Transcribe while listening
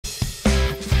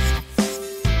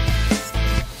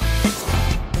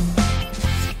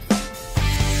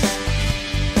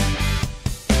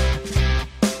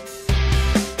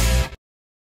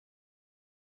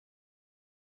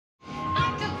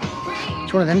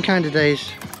It's one of them kind of days.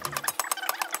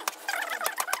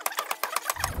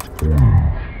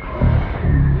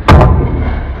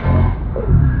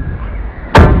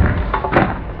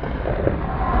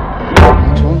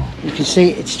 Next one, you can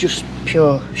see it's just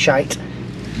pure shite.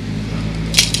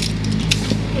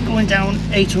 We're going down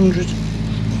 800.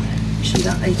 You see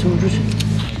that 800?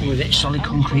 And with it solid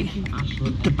concrete,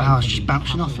 the bar's just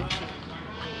bouncing off it.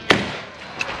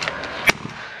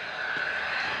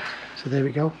 So there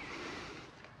we go.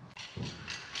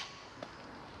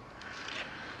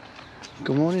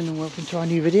 Good morning and welcome to our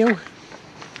new video,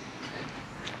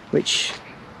 which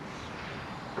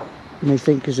you may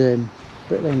think is a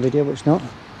bricklaying video, but it's not.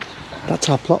 That's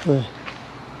our plot there,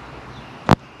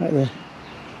 right there.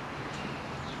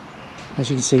 As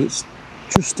you can see, it's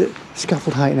just at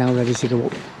scaffold height now, ready to go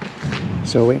up.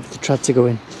 So waiting for the trad to go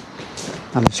in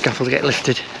and the scaffold to get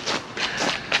lifted,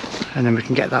 and then we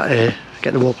can get that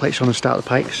get the wall plates on and start the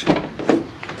pikes.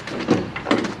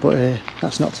 But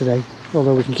that's not today,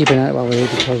 although we can keep an eye out while we're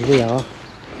here because we are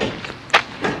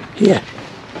here.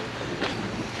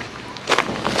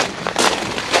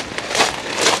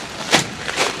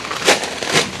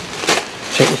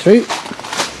 Take you through.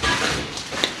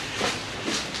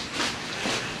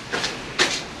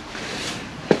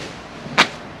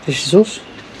 This is us.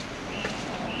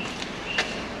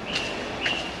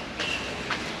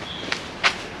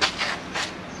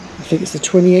 I think it's the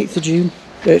 28th of June,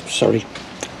 sorry,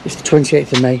 it's the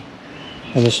 28th of May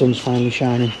and the sun's finally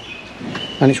shining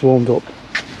and it's warmed up,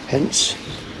 hence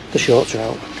the shorts are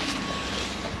out,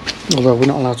 although we're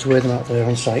not allowed to wear them out there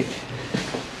on site.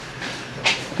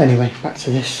 Anyway, back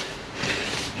to this.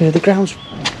 The ground's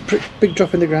big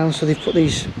drop in the ground, so they've put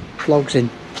these logs in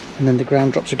and then the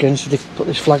ground drops again, so they've put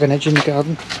this flag on edge in the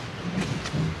garden.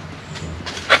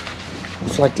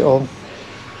 Flagged it all,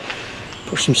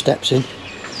 put some steps in.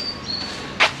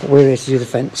 But we're here to do the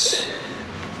fence,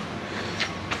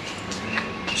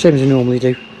 same as we normally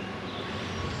do.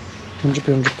 100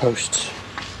 by 100 posts,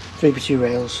 3x2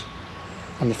 rails,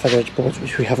 and the feather edge boards,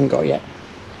 which we haven't got yet,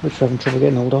 which we're having trouble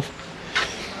getting hold of.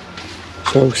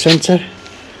 So centre,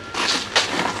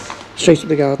 straight up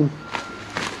the garden,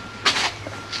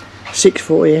 6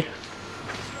 foot here,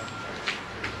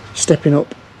 stepping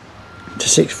up to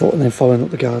 6 foot and then following up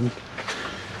the garden.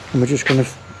 And we're just going to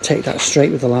take that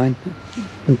straight with the line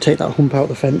and take that hump out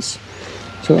the fence,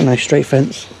 so we've got a nice straight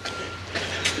fence.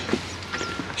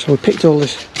 So we picked all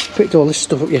this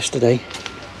stuff up yesterday,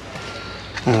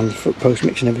 and the foot post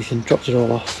mix and everything, dropped it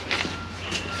all off.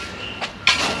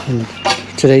 And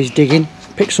today's digging,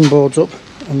 pick some boards up,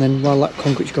 and then while that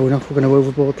concrete's going off, we're going to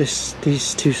overboard these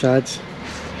two sides.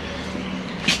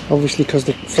 Obviously, because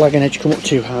the flag and edge come up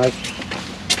too high,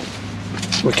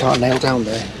 we can't nail down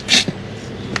there.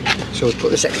 So we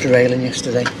put this extra rail in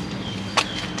yesterday,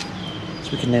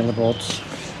 so we can nail the boards.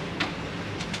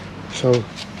 So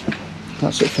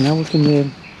that's it for now. We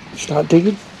can start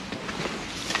digging.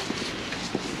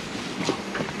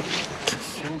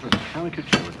 Children's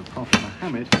caricature of the Prophet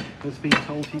Muhammad has been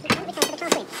told he can't.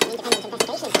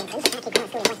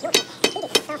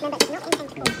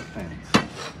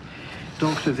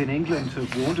 Doctors in England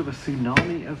have warned of a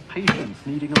tsunami of patients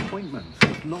needing appointments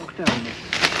as lockdown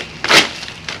measures.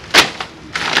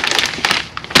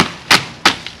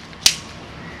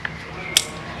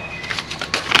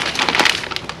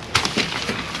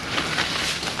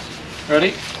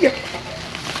 Ready? Yep.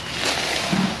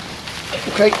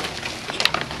 Okay.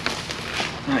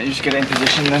 Right, you just get it in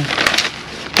position then.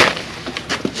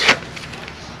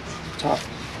 Top.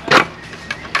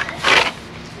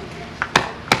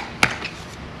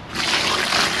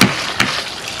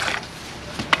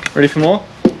 Ready for more?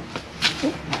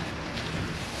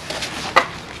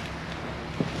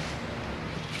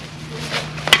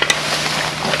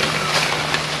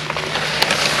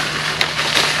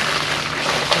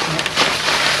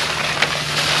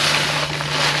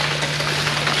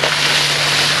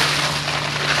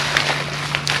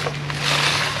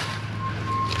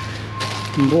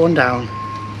 And one down.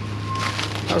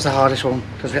 That was the hardest one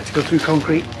because we had to go through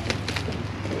concrete.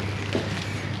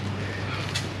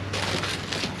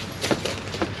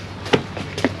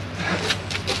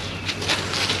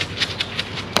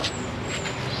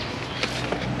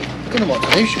 I don't know what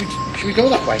to do. Should we go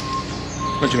that way?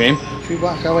 What do you mean? Should we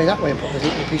walk our way that way and put the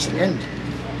little piece at the end?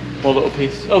 One little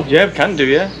piece. Oh yeah, we can do,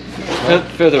 yeah.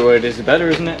 Further away it is, the better,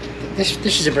 isn't it?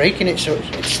 This is a break in it, so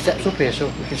it steps up here, so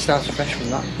we can start afresh from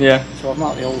that. Yeah. So I've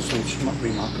marked the holes, so we'll just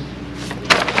remark them.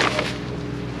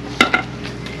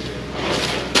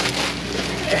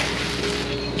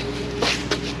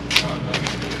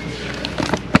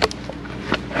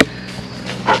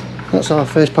 That's our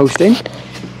first post in.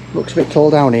 Looks a bit tall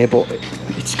down here, but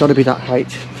it's got to be that height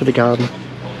for the garden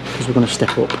because we're going to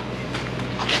step up.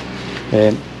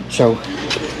 So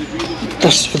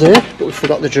that's for there, but we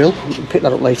forgot the drill. We'll pick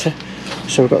that up later.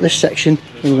 So we've got this section,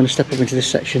 and we're going to step up into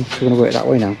this section. So we're going to work that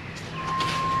way now.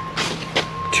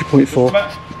 2.4.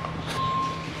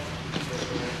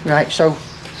 Right, so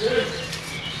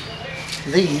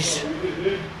these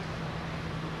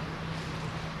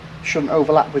shouldn't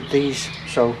overlap with these,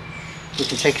 so we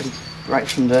can take them right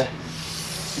from there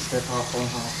instead of half on,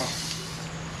 half off.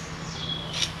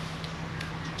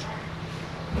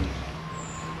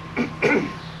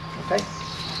 Okay.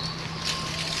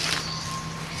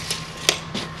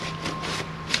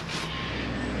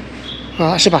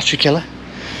 Well, that's a battery killer.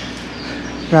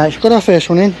 Right, we've got our first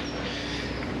one in.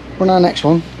 On our next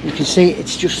one, you can see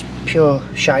it's just pure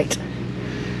shite,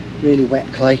 really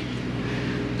wet clay.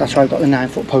 That's why I've got the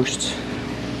 9-foot posts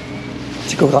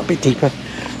to go that bit deeper.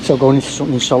 So going into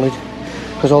something solid,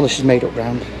 because all this is made up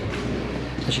ground,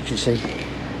 as you can see.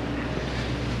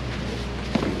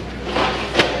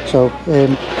 So I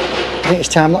think it's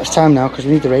time. That's time now, because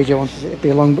we need the radio on. It'd be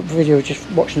a long video just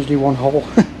watching us do one hole.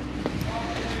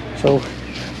 So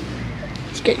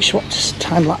let's get you swapped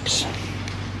time lapse.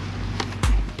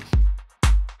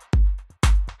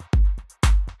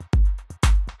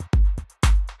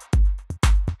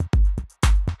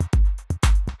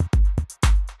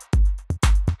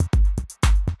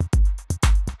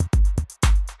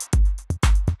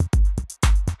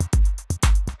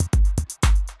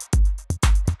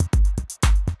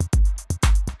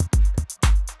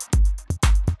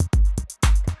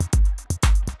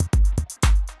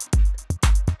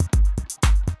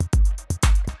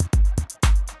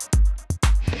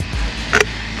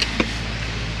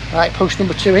 Right, post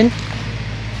number 2 in,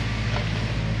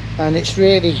 and it's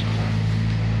really,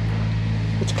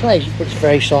 it's clay, but it's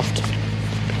very soft.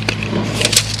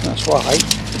 That's why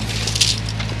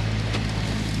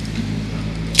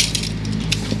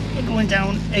we're going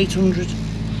down 800.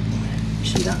 You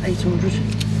see that 800?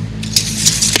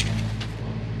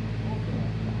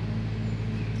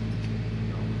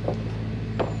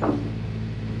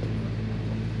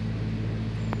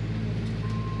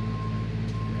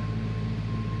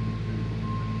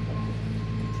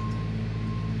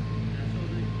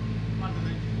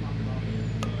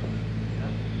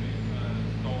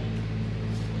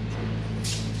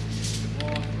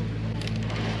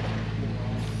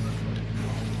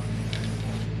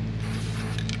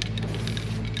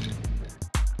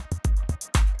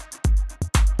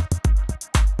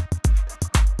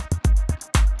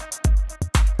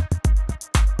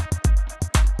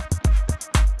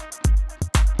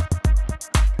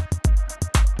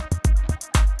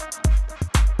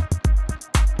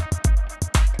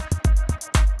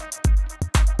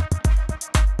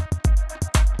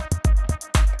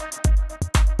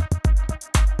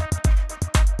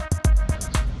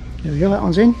 There we go, that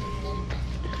one's in.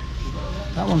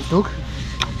 That one's dug.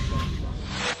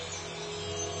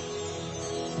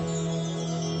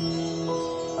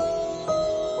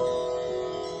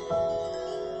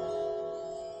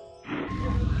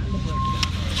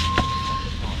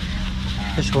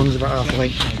 This one's about halfway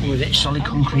with it, solid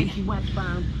concrete,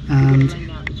 and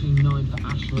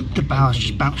the bar's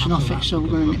just bouncing off it, so we're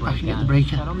going to nip back and get the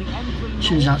breaker. As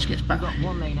soon as that gets back,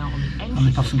 I'll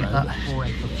nip off and get that.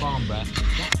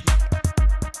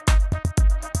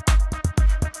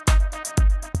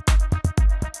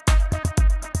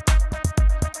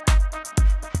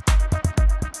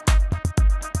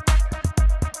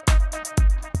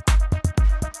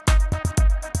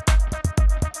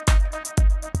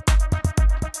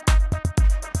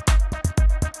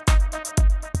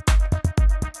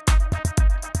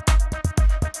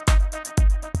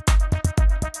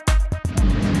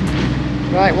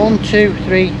 Right, 1, 2,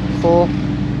 3, 4,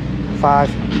 5.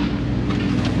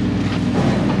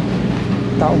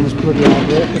 That one was bloody hard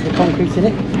work with the concrete in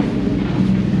it.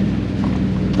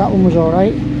 That one was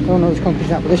alright. I don't know if there's concrete in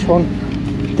that, but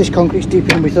this concrete's deeper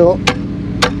than we thought.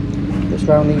 That's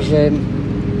around these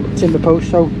timber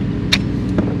posts, so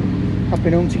I've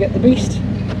been home to get the beast.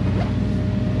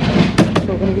 So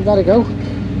we're going to give that a go.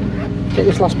 Get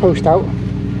this last post out,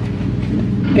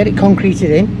 get it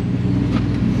concreted in,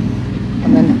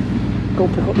 and then go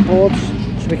pick up the boards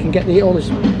so we can get all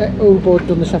this old board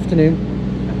done this afternoon,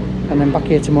 and then back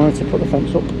here tomorrow to put the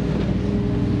fence up.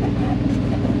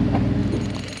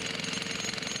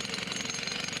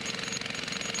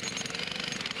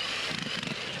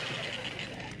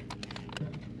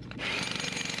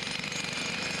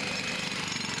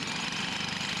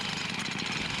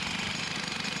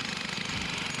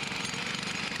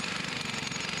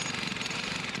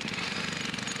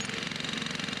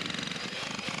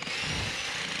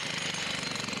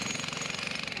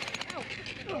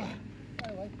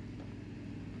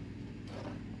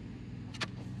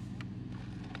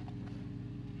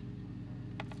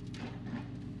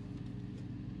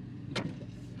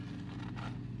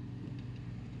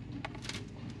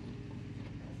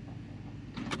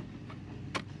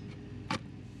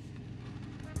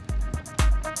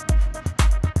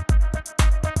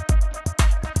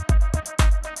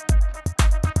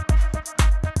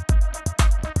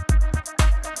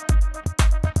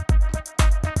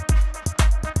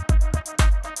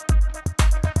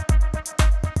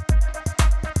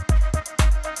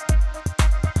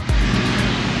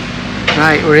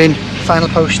 Right, we're in. Final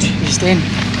post is in.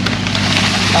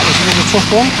 That was another tough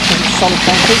one because it's solid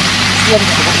concrete. It's ready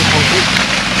to put the concrete.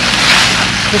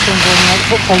 This one's only 8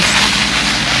 foot post.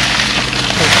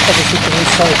 Obviously because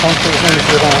it's solid concrete, it's only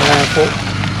for about 9 foot.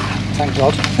 Thank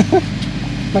God.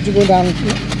 Imagine going down.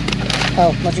 Oh,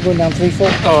 imagine going down 3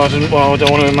 foot. Oh, I don't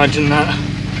want to imagine that.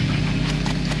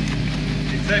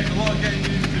 It takes a lot of getting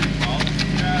used to, Paul.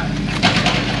 Yeah.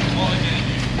 A lot of getting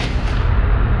used to.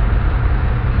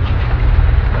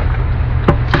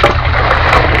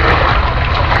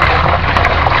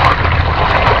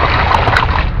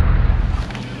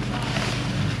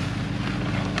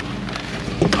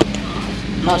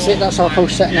 That's it, that's our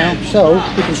post set now. So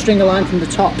we can string a line from the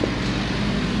top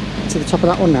to the top of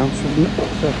that one now.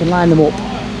 So I can line them up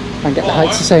and get the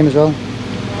heights the same as well.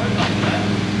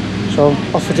 So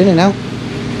off for dinner now.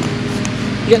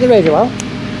 You get the radio out?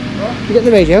 You get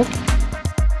the radio?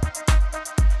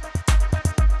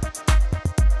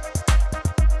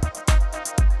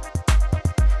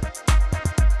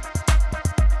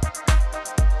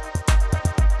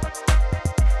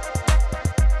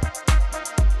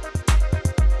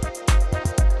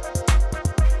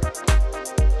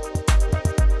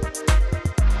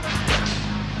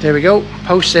 There we go,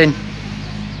 posts in.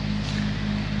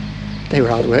 They were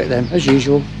hard work then, as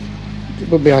usual. It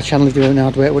would be our channel if they weren't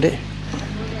hard work, would it?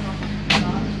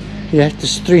 Yeah,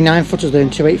 there's 3 9-footers there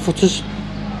and 2 8-footers.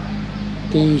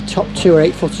 The top 2 are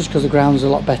 8-footers because the ground's a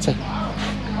lot better.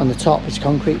 On the top it's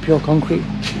concrete, pure concrete.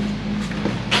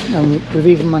 And we've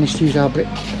even managed to use our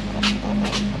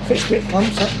fixed grip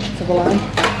clamps for the line.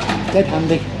 Dead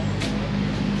handy.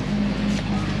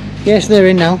 Yes, they're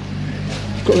in now.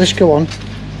 Got this go on.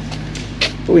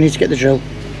 But we need to get the drill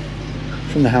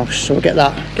from the house, so we'll get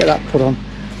that put on,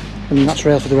 and that's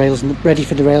ready for the rails and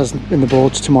the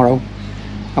boards tomorrow.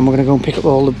 And we're going to go and pick up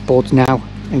all the boards now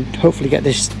and hopefully get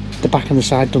the back and the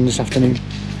side done this afternoon.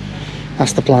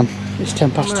 That's the plan. It's 10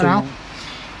 past 2 now.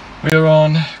 We're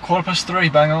on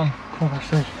 3:15, bang on.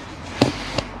 3:15.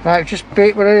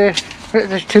 Right, we're at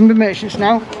the timber merchants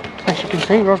now. As you can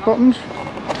see, Ros Bottoms.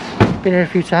 Been here a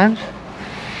few times,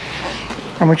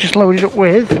 and we're just loaded up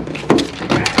with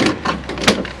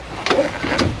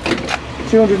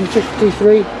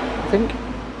 253, I think,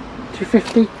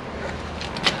 250,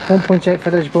 1.8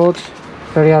 feathers boards.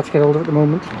 Very hard to get hold of at the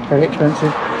moment, very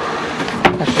expensive.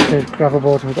 That's just a gravel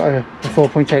board. We've got a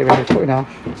 4.8 ready to put in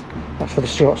half. That's for the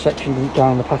short section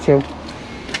down the patio. So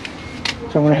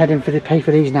I'm going to head in for the pay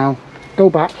for these now, go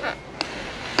back,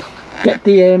 get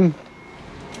the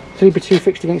 3x2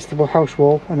 fixed against the house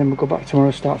wall, and then we'll go back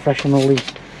tomorrow, start fresh on all the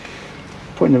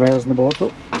putting the rails and the boards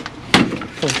up.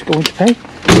 So let's go into pay.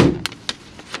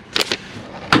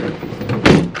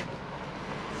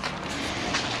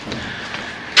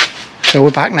 So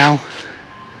we're back now.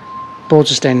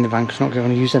 Boards are staying in the van because we're not going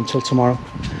to use them till tomorrow.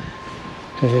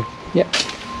 Yep,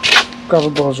 gravel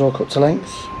boards are all cut to length,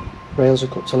 rails are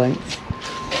cut to length.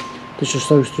 There's just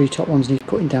those 3 top ones need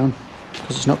cutting down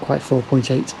because it's not quite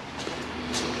 4.8.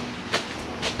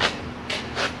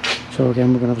 So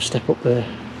again, we're going to have a step up there,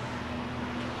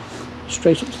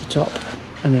 straight up to the top,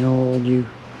 and then all new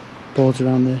boards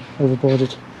around there,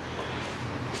 overboarded.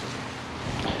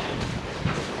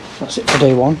 That's it for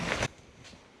day one.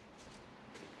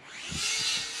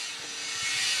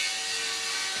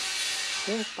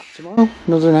 Yeah, back tomorrow.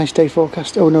 Another nice day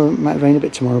forecast. Oh no, it might rain a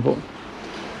bit tomorrow, but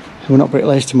we're not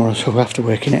bricklayers tomorrow, so we'll have to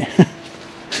work in it.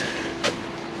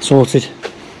 Sorted.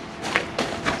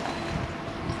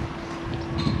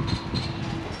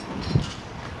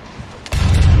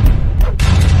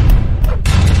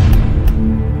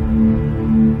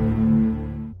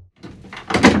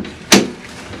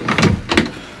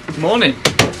 Morning,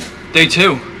 day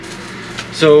 2.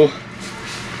 So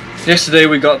yesterday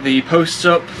we got the posts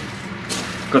up,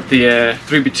 got the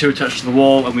 3x2 attached to the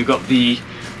wall, and we've got the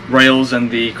rails and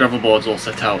the gravel boards all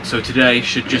set out. So today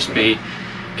should just be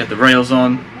get the rails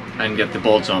on and get the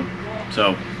boards on.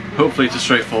 So hopefully it's a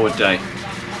straightforward day.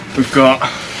 We've got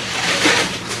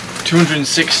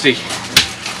 260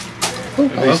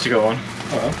 of these to go on.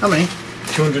 How many?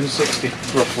 260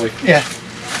 roughly. Yeah.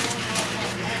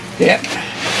 Yeah.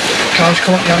 Car's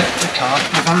currently on it.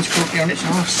 The van's currently on its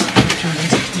horse.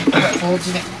 260 forwards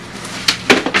in it.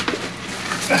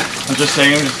 I'm just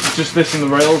saying, just this and the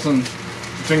rails, and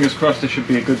fingers crossed it should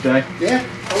be a good day. Yeah,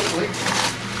 hopefully.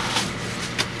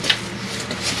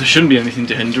 There shouldn't be anything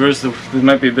to hinder us. There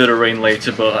might be a bit of rain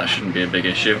later, but that shouldn't be a big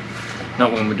issue.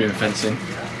 Not when we're doing fencing.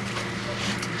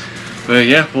 But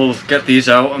yeah, we'll get these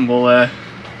out and we'll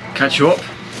catch you up.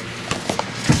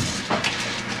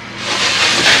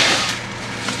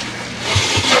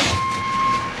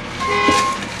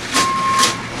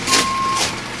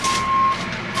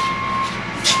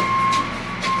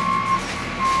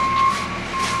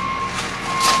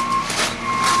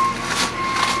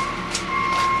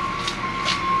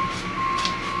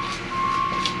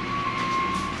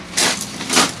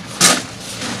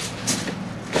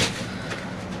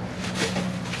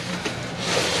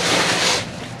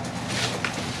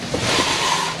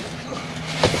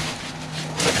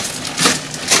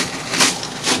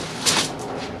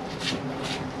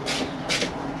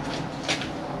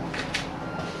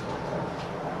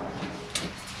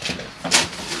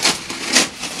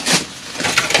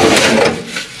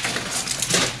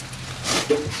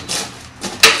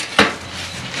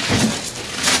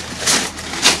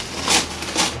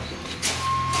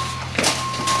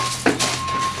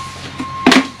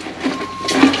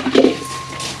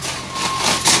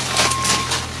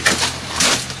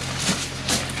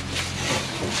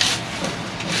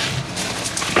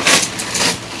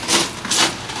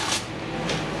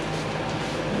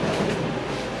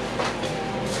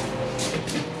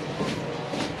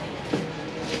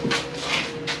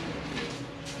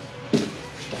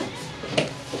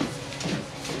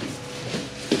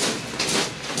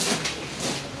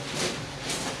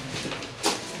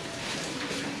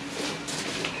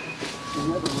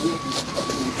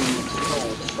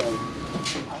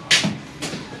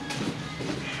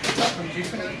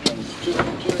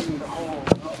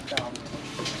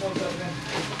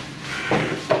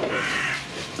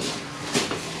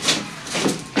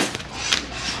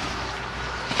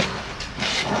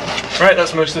 Right,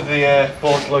 that's most of the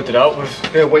boards loaded out. We're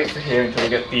going to wait for here until we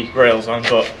get the rails on,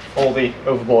 but all the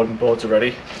overboarding boards are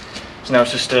ready. So now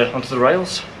it's just onto the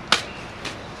rails.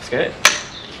 Let's get it.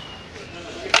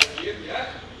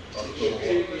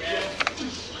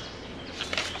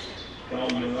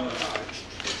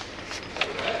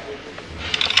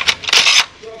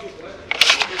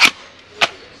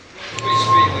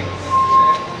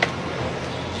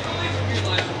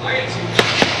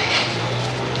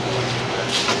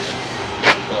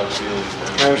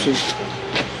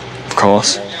 Of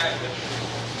course.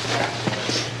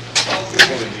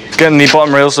 Getting the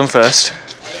bottom rails done first.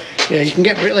 Yeah, you can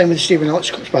get Bricklaying with the Stephen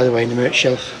Alex cups, by the way, in the merch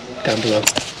shelf down below.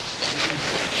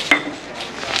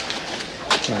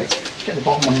 Right, get the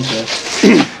bottom one in first.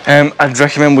 I'd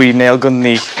recommend we nail gun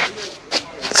the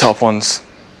top ones.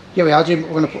 Yeah, we are.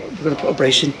 We're gonna put a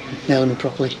brace in, nail them in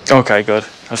properly. Okay, good.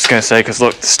 I was going to say, because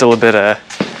look, it's still a bit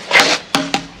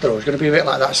They're always going to be a bit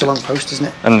like that. It's a long post, isn't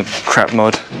it? and the crap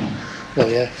mud. Oh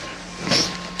yeah.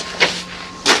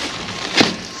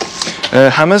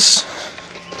 Hammers.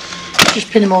 Just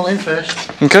pin them all in first.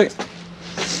 Okay.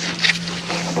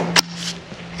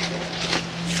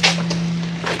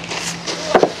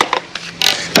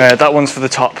 That one's for the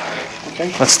top.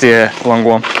 Okay. That's the long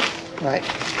one. Right.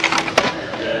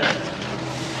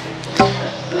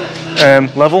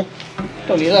 Level.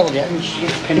 Don't need level yet.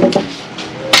 Just pin them.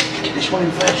 Get this one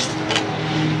in first.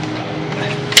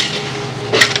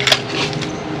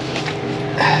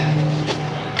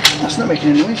 That's not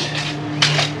making a noise.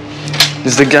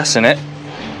 There's the gas in it.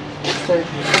 So,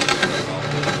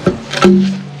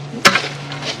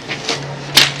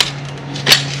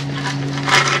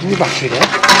 new battery there.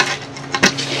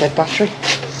 Dead battery.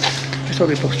 I thought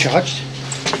we were both charged.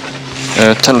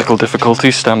 Technical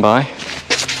difficulties, stand by.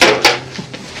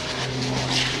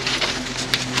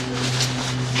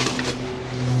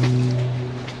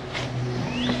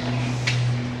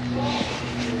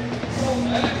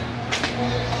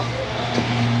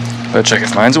 Better check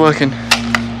if mine's working.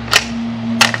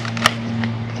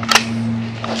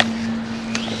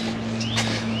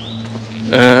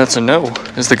 That's a no.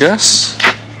 Is the gas?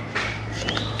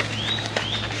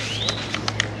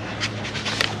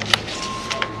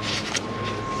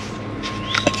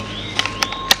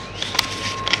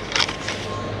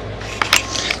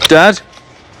 Dad?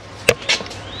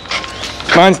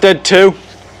 Mine's dead too.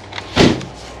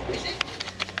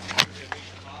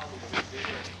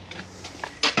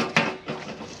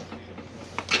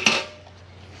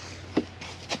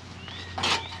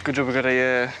 Good job we got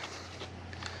a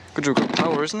good job we got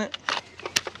power, isn't it?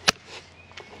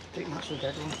 I think that's the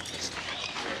dead one.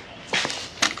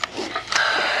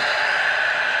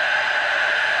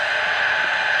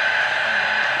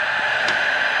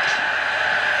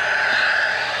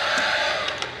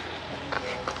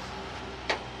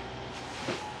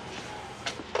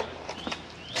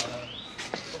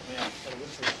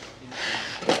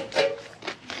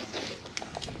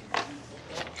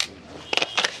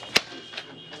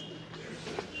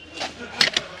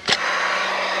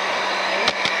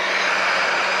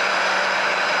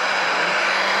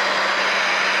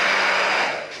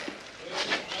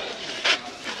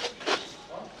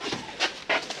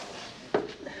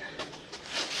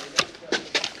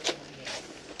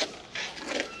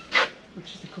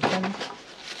 Which is the cup end.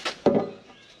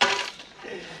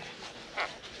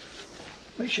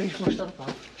 Make sure you flush that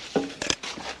apart.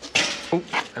 Oh,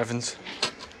 heavens.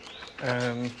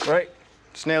 Right,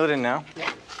 just nail it in now.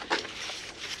 Yeah.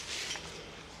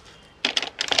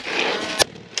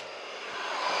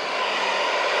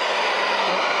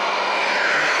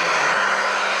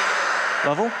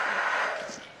 Level.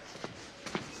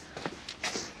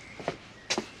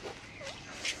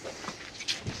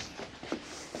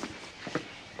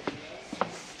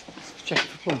 Check it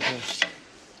for plumb first.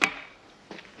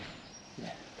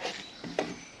 Yeah.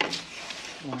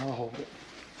 Now I'll hold it.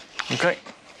 Okay.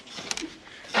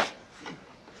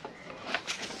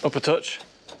 Up a touch.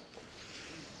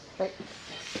 Okay.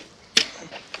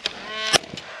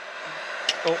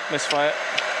 Oh, misfire.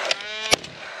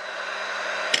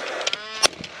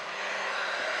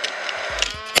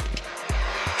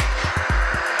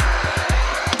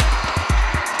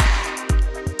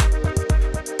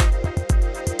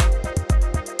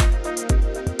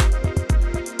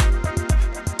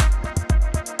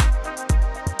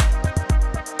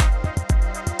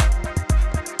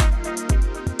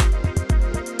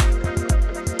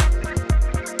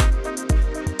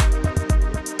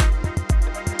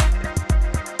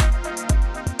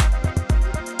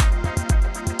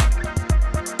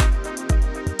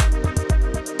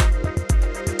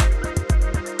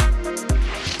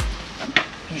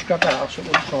 just grab that out so it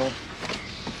won't fall.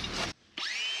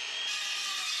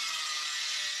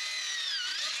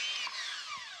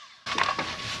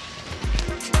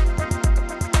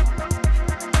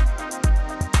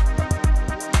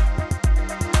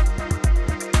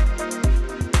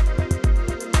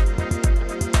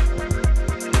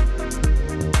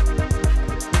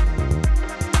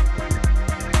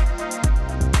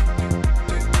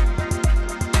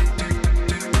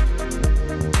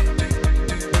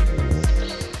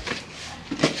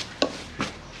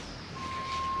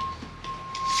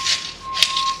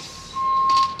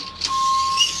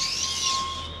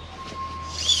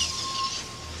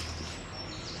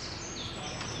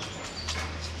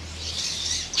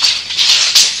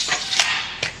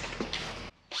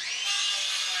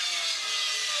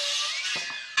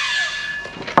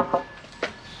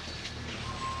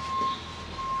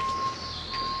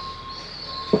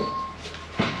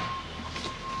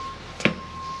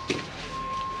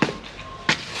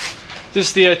 This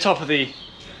is the top of the...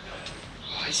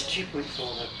 Oh, it's a 2.4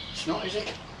 though. It's not, is it?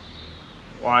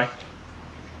 Why?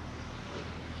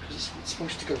 Because it's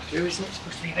supposed to go through, isn't it? It's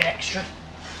supposed to be a bit extra.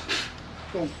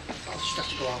 Go on, I'll just have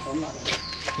to go off on that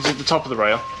one. Is it the top of the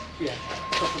rail? Yeah,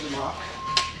 top of the mark.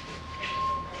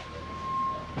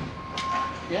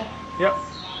 Yeah? Yep.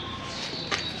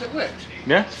 Has it worked?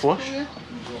 Yeah, it's flush. Oh, yeah.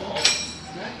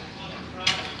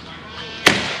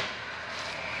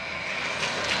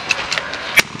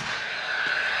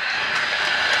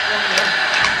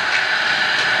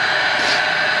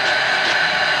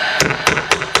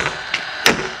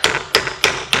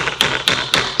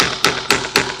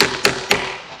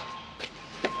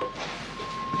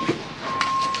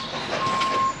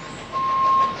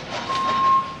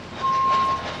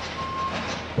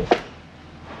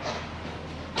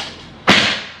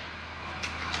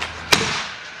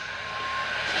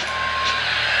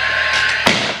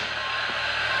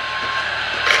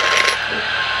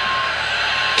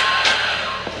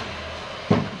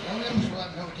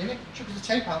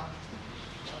 Tape out.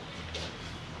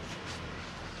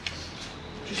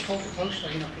 Just hold it close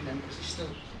while you're knocking them because it's still.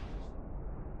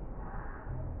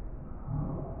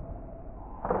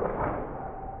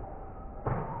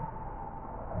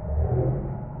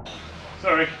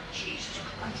 Sorry. Jesus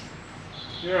Christ.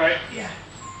 You're right. Yeah.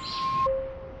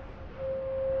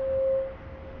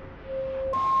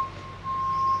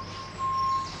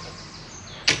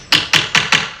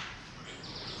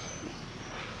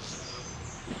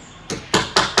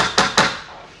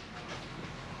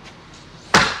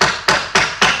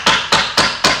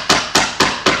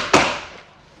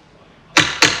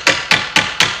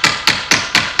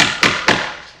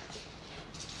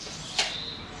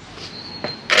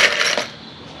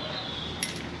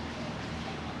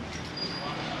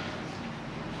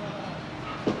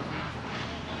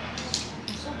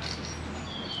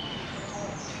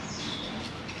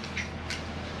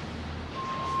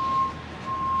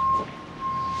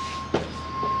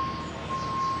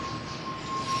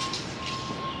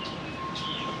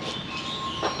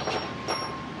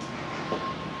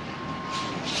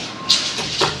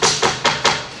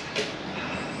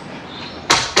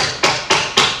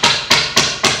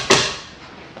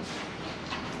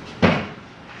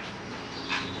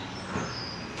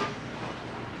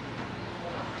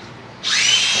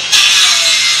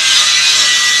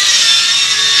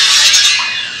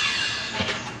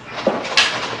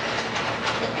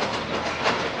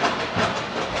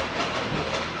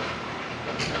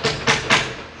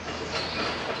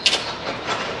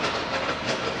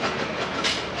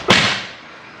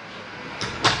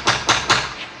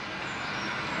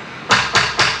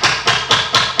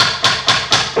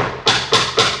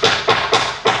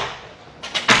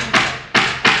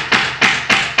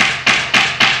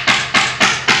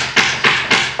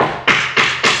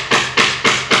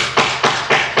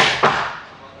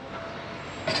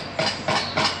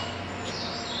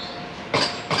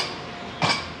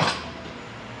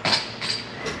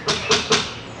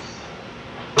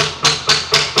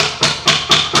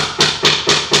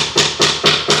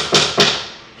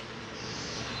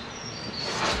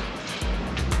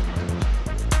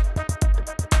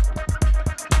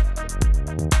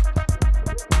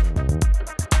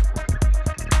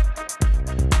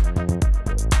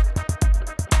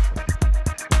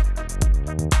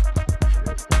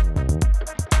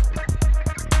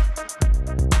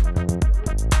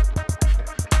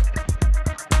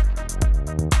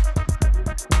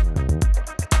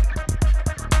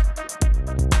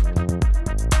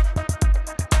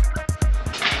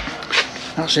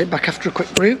 That's it, back after a quick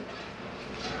route.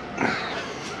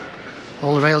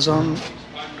 All the rails on,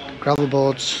 gravel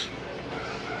boards.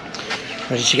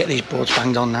 Ready to get these boards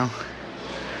banged on now.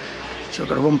 So I've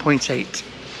got a 1.8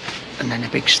 and then a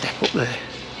big step up there,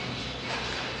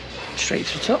 straight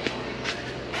to the top.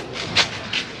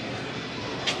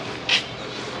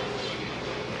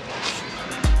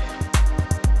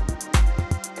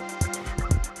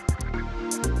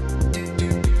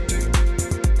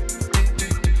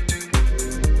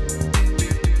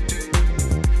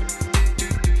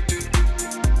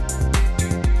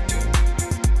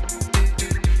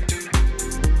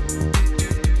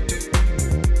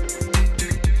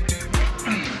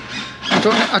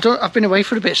 I've been away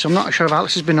for a bit, so I'm not sure if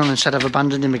Alex has been on and said I've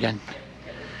abandoned him again.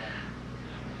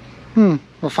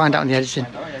 We'll find out in the editing.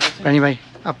 But anyway,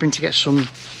 I've been to get some,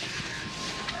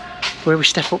 where we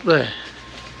step up there.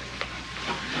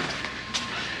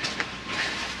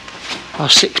 Our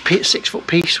 6 foot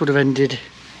piece would have ended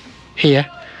here,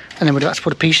 and then we'd have had to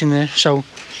put a piece in there. So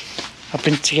I've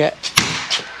been to get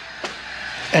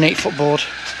an 8 foot board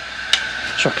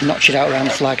so I can notch it out around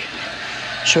the flag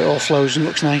so it all flows and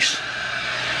looks nice.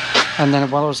 And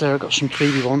then while I was there I got some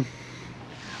 3B1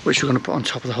 which we're going to put on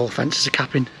top of the whole fence as a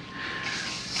capping,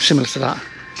 similar to that,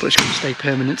 but it's going to stay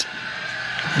permanent.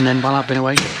 And then while I've been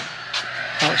away,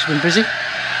 Alex has been busy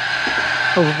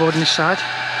overboarding this side,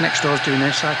 next door's doing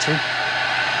their side too.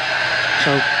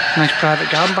 So nice private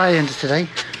garden by the end of today.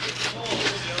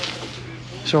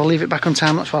 So I'll leave it back on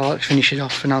time lapse while Alex finishes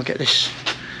off, and I'll get this,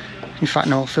 in fact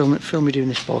no, I'll film me doing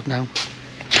this board now.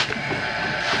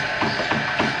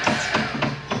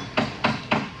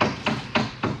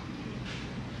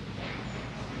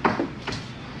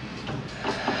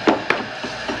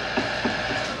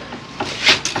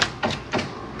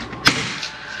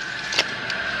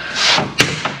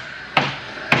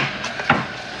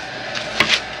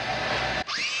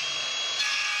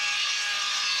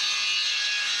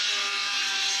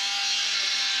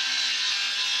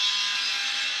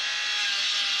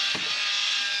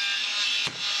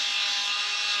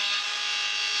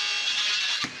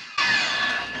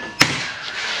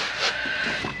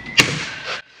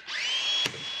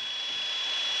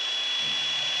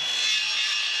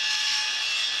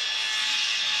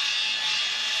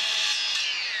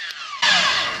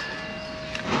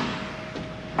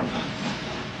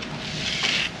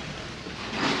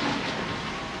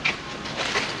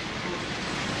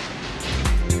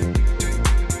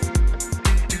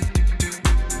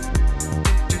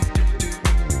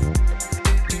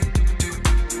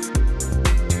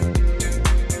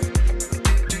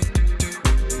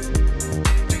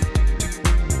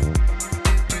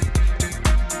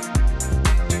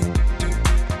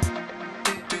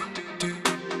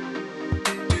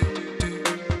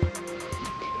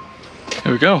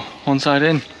 There we go, one side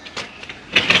in.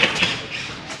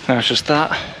 Now it's just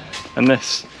that and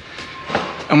this.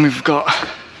 And we've got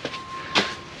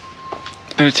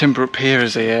a bit of timber up here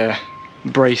as a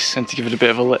brace and to give it a bit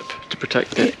of a lip to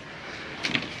protect it.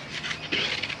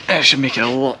 And it should make it a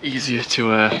lot easier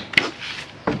to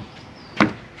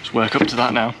just work up to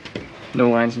that now. No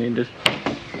lines needed.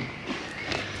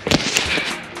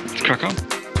 Let's crack on.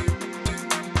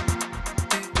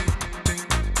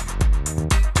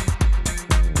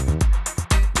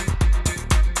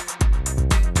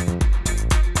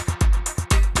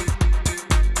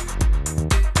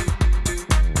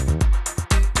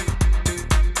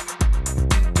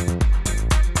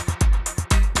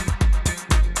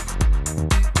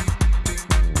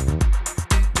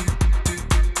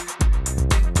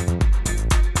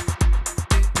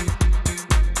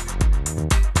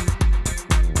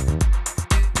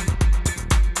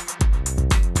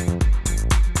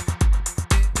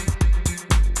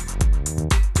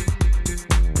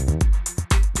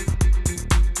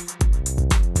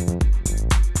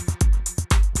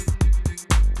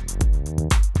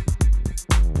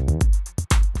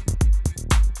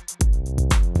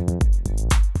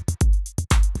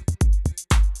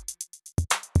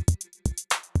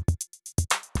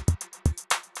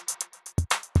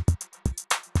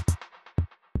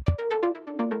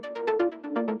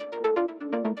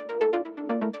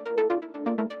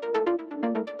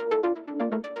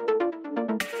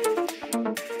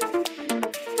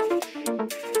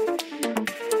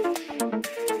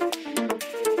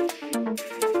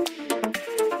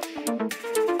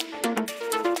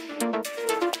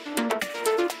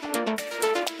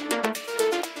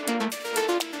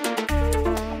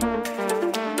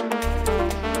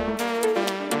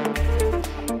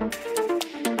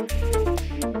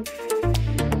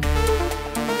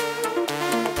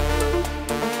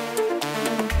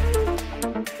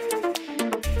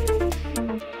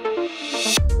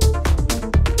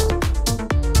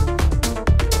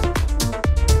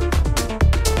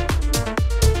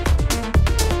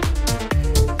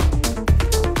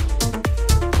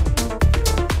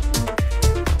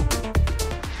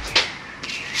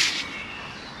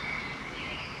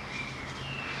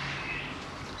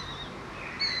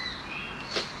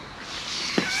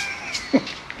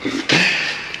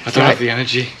 the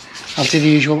energy. I'll do the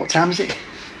usual. What time is it?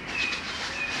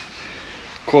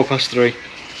 3:15.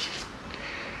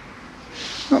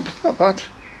 Not bad.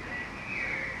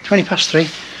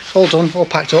 3:20. All done, all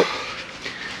packed up.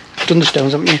 Done the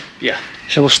stones, haven't you? Yeah.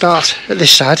 So we'll start at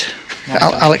this side,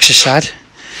 Alex's side,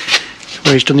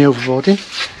 where he's done the overboarding.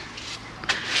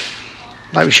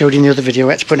 Like we showed in the other video,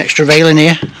 we had to put an extra rail in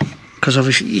here, because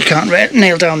obviously you can't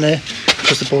nail down there,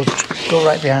 because the boards go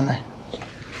right behind the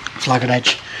flag and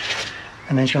edge.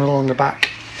 And then he's going along the back.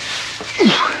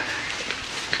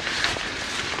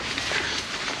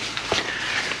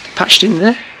 Patched in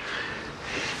there.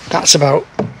 That's about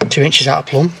 2 inches out of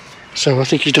plumb, so I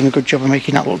think he's done a good job of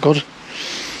making that look good.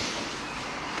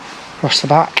 Across the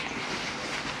back.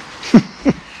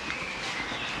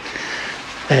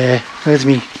 There's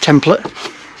me template.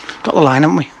 Got the line,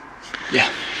 haven't we? Yeah.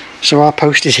 So our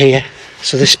post is here,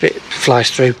 so this bit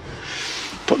flies through.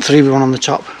 Put 3v1 on the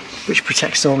top, which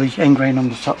protects all the end grain on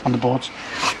the top on the boards,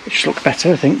 which looks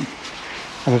better, I think.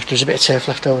 And there's a bit of turf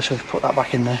left over, so we've put that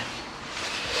back in there.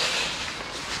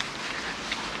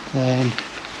 Then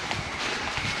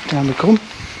down we come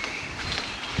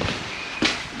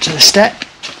to the step.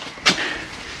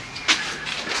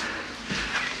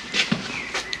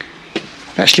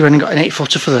 I've actually only got an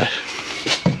 8-footer for there,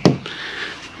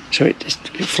 so it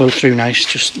flowed through nice.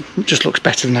 Just looks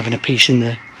better than having a piece in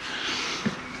there.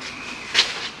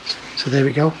 So there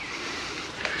we go.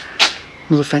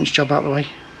 Another fence job out of the way.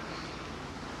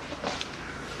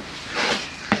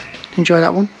 Enjoy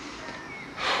that one.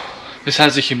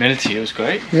 Besides the humidity, it was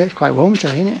great. Yeah, it's quite warm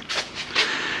today, isn't it?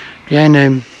 Yeah,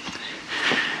 and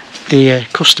the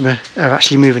customer are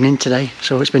actually moving in today,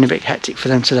 so it's been a bit hectic for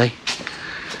them today.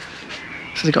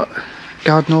 So they got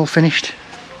garden all finished,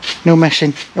 no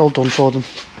messing, all done for them.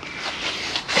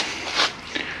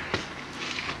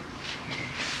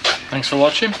 Thanks for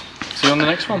watching. See you on the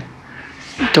next one.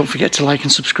 Don't forget to like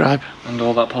and subscribe. And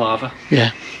all that palaver.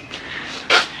 Yeah.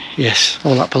 Yes,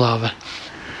 all that palaver.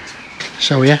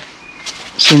 So yeah,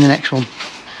 see you in the next one.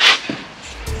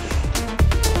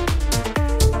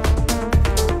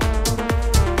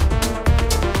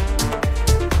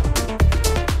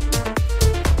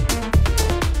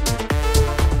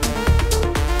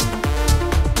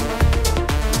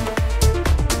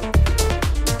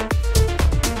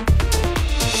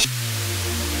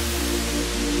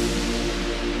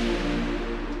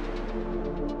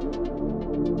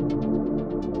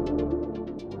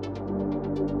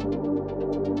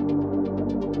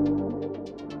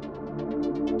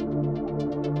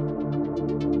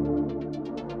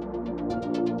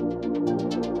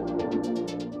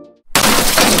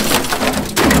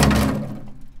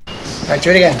 Right,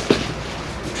 do it again.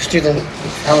 Just do the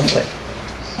Allen flip.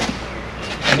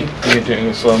 You're doing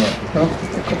it slow now. No,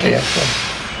 it could be, yeah.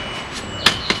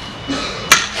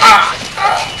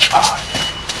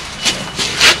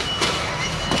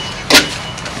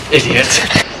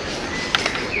 Idiot.